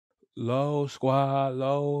Low squad,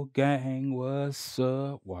 low gang, what's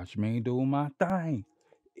up? Watch me do my thing.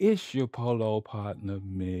 It's your polo partner,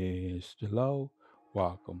 Mr. Low.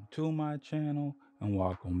 Welcome to my channel and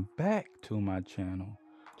welcome back to my channel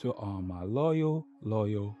to all my loyal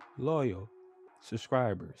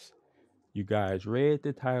subscribers. You guys read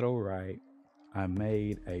the title right. I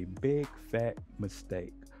made a big fat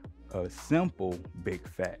mistake. A simple big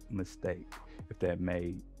fat mistake, if that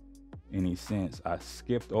made any sense. I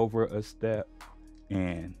skipped over a step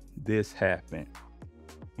and this happened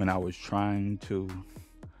when I was trying to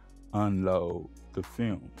unload the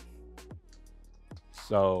film.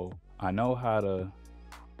 So I know how to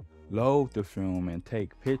load the film and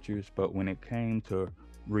take pictures, but when it came to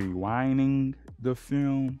rewinding the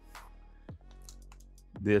film,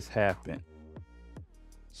 this happened.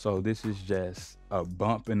 So this is just a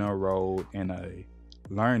bump in the road and a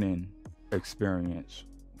learning experience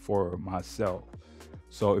for myself.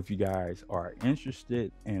 So if you guys are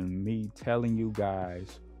interested in me telling you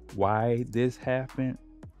guys why this happened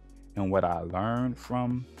and what I learned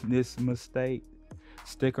from this mistake,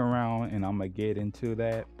 stick around and I'm gonna get into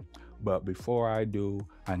that. But before I do,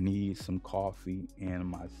 I need some coffee in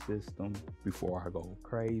my system before I go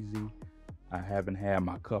crazy. I haven't had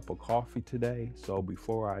my cup of coffee today, so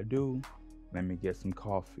before I do, let me get some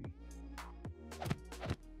coffee.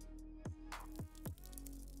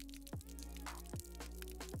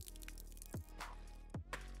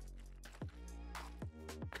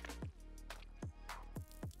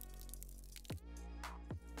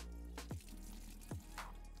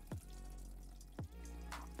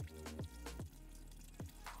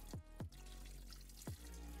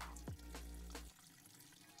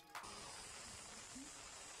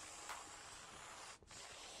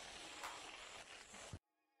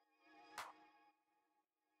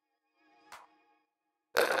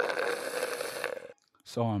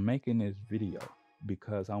 So I'm making this video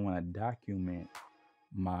because I want to document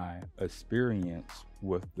my experience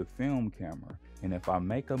with the film camera. And if I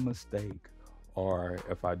make a mistake or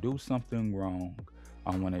if I do something wrong,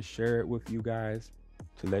 I want to share it with you guys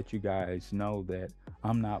to let you guys know that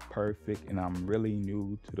I'm not perfect and I'm really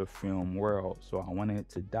new to the film world. So I wanted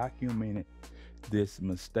to document this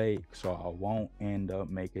mistake so I won't end up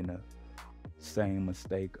making the same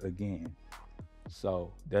mistake again.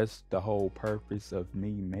 So that's the whole purpose of me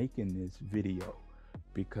making this video,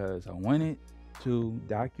 because I wanted to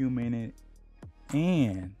document it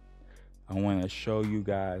and I want to show you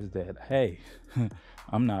guys that, hey,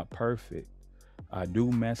 I'm not perfect. I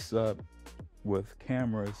do mess up with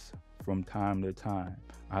cameras from time to time.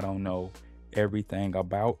 I don't know everything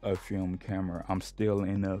about a film camera. I'm still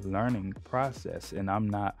in the learning process and I'm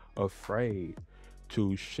not afraid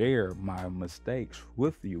to share my mistakes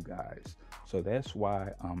with you guys. So that's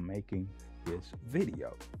why I'm making this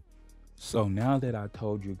video. So now that I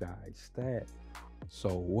told you guys that, so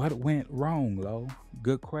what went wrong, Lo?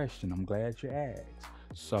 Good question. I'm glad you asked.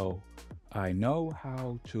 So I know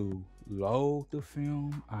how to load the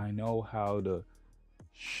film. I know how to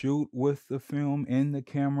shoot with the film in the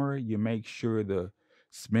camera. You make sure the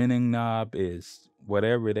spinning knob is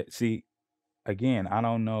whatever that. See, again, I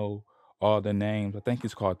don't know all the names. I think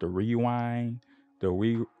it's called the rewind. The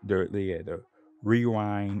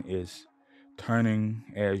rewind is turning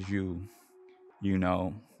as you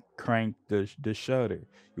know crank the shutter.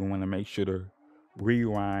 You want to make sure the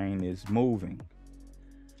rewind is moving.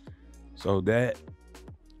 So that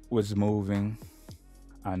was moving.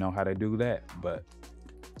 I know how to do that, but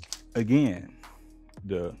again,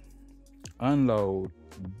 the unload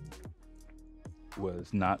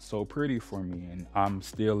was not so pretty for me, and I'm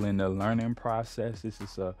still in the learning process. This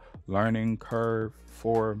is a learning curve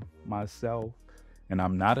for myself, and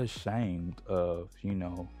I'm not ashamed of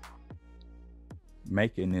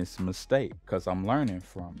making this mistake because I'm learning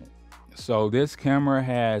from it. So this camera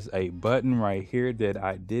has a button right here that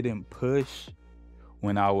I didn't push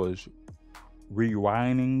when I was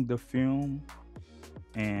rewinding the film,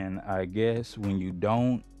 and I guess when you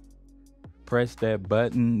don't press that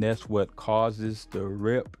button, that's what causes the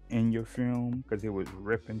rip in your film, because it was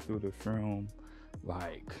ripping through the film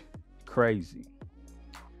like crazy.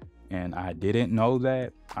 And I didn't know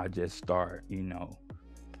that. I just start,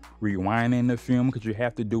 rewinding the film because you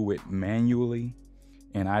have to do it manually.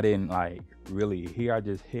 And I didn't like really hear. I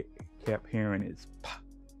just kept hearing it pop,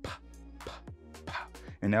 pop, pop, pop,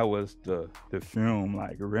 and that was the film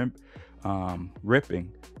like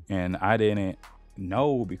ripping. And I didn't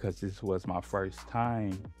know because this was my first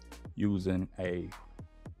time using a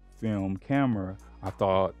film camera. I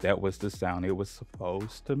thought that was the sound it was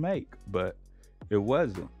supposed to make, but it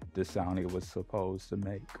wasn't the sound it was supposed to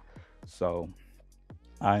make. So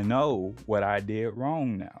I know what I did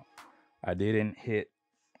wrong now. I didn't hit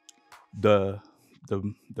the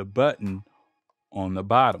the button on the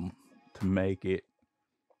bottom to make it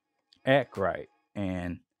act right.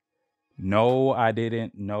 And no, I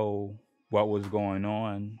didn't know what was going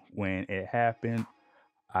on when it happened.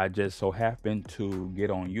 I just so happened to get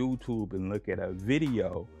on YouTube and look at a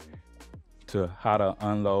video to how to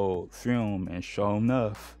unload film, and sure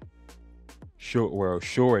enough,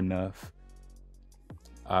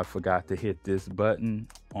 I forgot to hit this button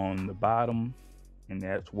on the bottom, and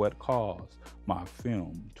that's what caused my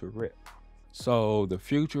film to rip. So the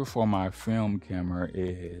future for my film camera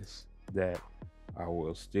is that I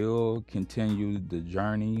will still continue the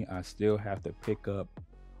journey. I still have to pick up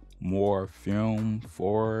more film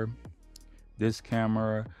for this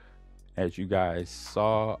camera. As you guys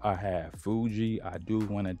saw, I have Fuji. I do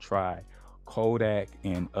want to try Kodak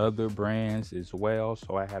and other brands as well,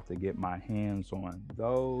 so I have to get my hands on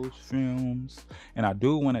those films. And I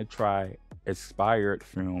do want to try expired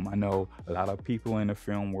film. I know a lot of people in the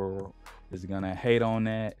film world is gonna hate on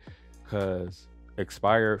that because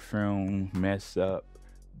expired film mess up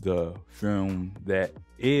the film that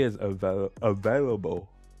is available.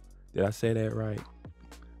 Did I say that right?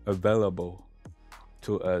 Available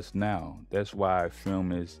to us now. That's why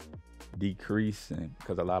film is decreasing,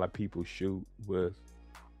 because a lot of people shoot with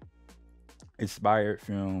expired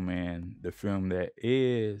film, and the film that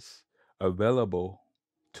is available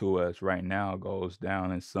to us right now goes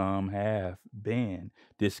down, and some have been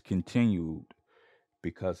discontinued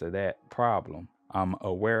because of that problem. I'm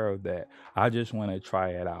aware of that. I just want to try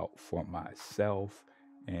it out for myself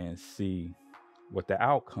and see what the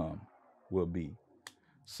outcome will be.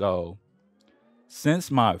 So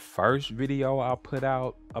since my first video I put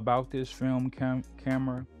out about this film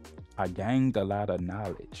camera, I gained a lot of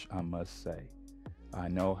knowledge, I must say. I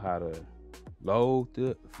know how to load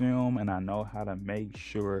the film, and I know how to make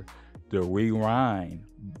sure the rewind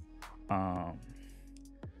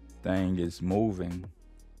thing is moving.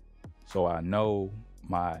 So I know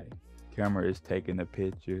my camera is taking the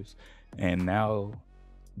pictures. And now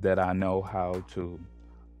that I know how to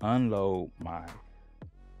unload my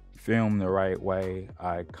film the right way,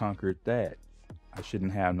 I conquered that. I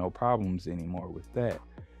shouldn't have no problems anymore with that.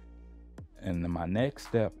 And then my next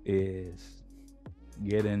step is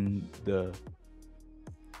getting the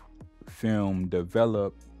film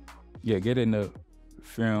developed. Yeah, getting the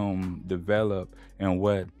film developed and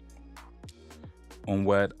what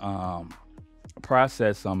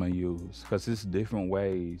process I'm gonna use, because it's different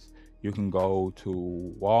ways. You can go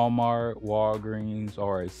to Walmart, Walgreens,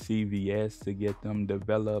 or a CVS to get them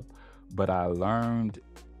developed. But I learned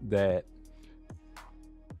that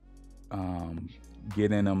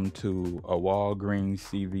getting them to a Walgreens,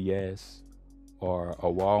 CVS, or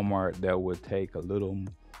a Walmart, that would take a little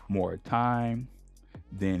more time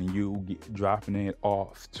than you dropping it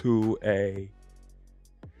off to a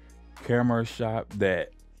camera shop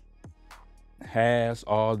that has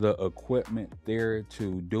all the equipment there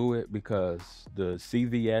to do it, because the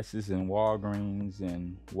CVS's and Walgreens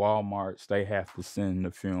and Walmarts, they have to send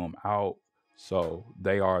the film out, so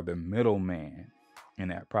they are the middleman in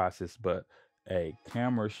that process. But a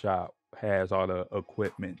camera shop has all the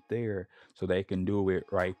equipment there, so they can do it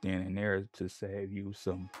right then and there to save you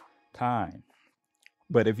some time.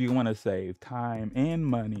 But if you want to save time and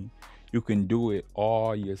money, you can do it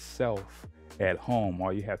all yourself at home.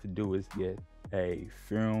 All you have to do is get a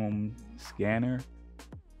film scanner,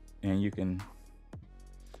 and you can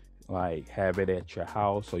like have it at your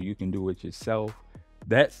house, so you can do it yourself.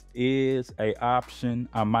 That is a option.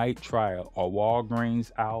 I might try a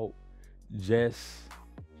Walgreens out just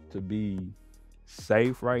to be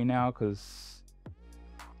safe right now, because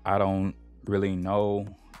I don't really know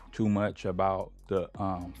too much about the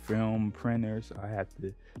film printers. I have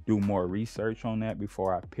to do more research on that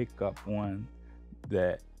before I pick up one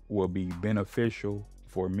that will be beneficial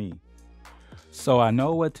for me. So I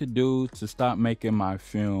know what to do to stop making my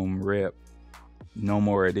film rip. No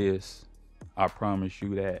more of this. I promise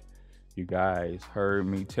you that. You guys heard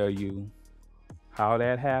me tell you how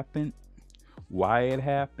that happened, why it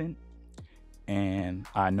happened, and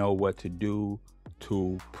I know what to do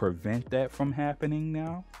to prevent that from happening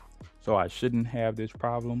now. So I shouldn't have this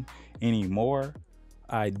problem anymore.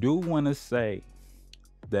 I do want to say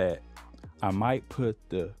that I might put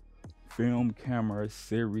the film camera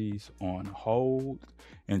series on hold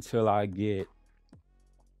until I get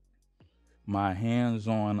my hands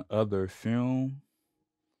on other film.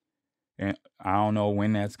 And I don't know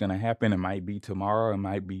when that's going to happen. It might be tomorrow. It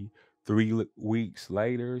might be 3 weeks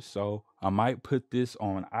later. So I might put this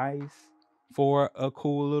on ice for a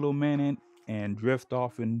cool little minute and drift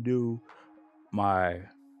off and do my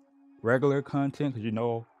regular content,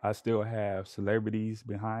 because I still have celebrities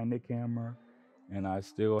behind the camera, and I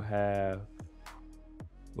still have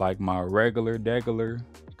like my regular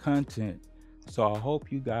content. So I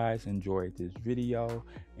hope you guys enjoyed this video,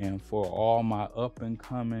 and for all my up and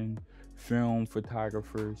coming film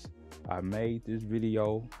photographers, I made this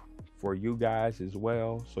video for you guys as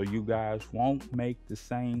well, so you guys won't make the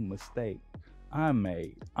same mistake I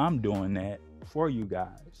made. I'm doing that for you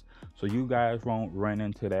guys, so you guys won't run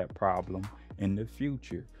into that problem in the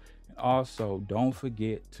future. And also, don't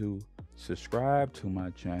forget to subscribe to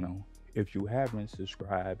my channel if you haven't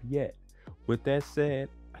subscribed yet. With that said,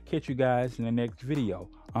 I'll catch you guys in the next video.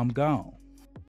 I'm gone.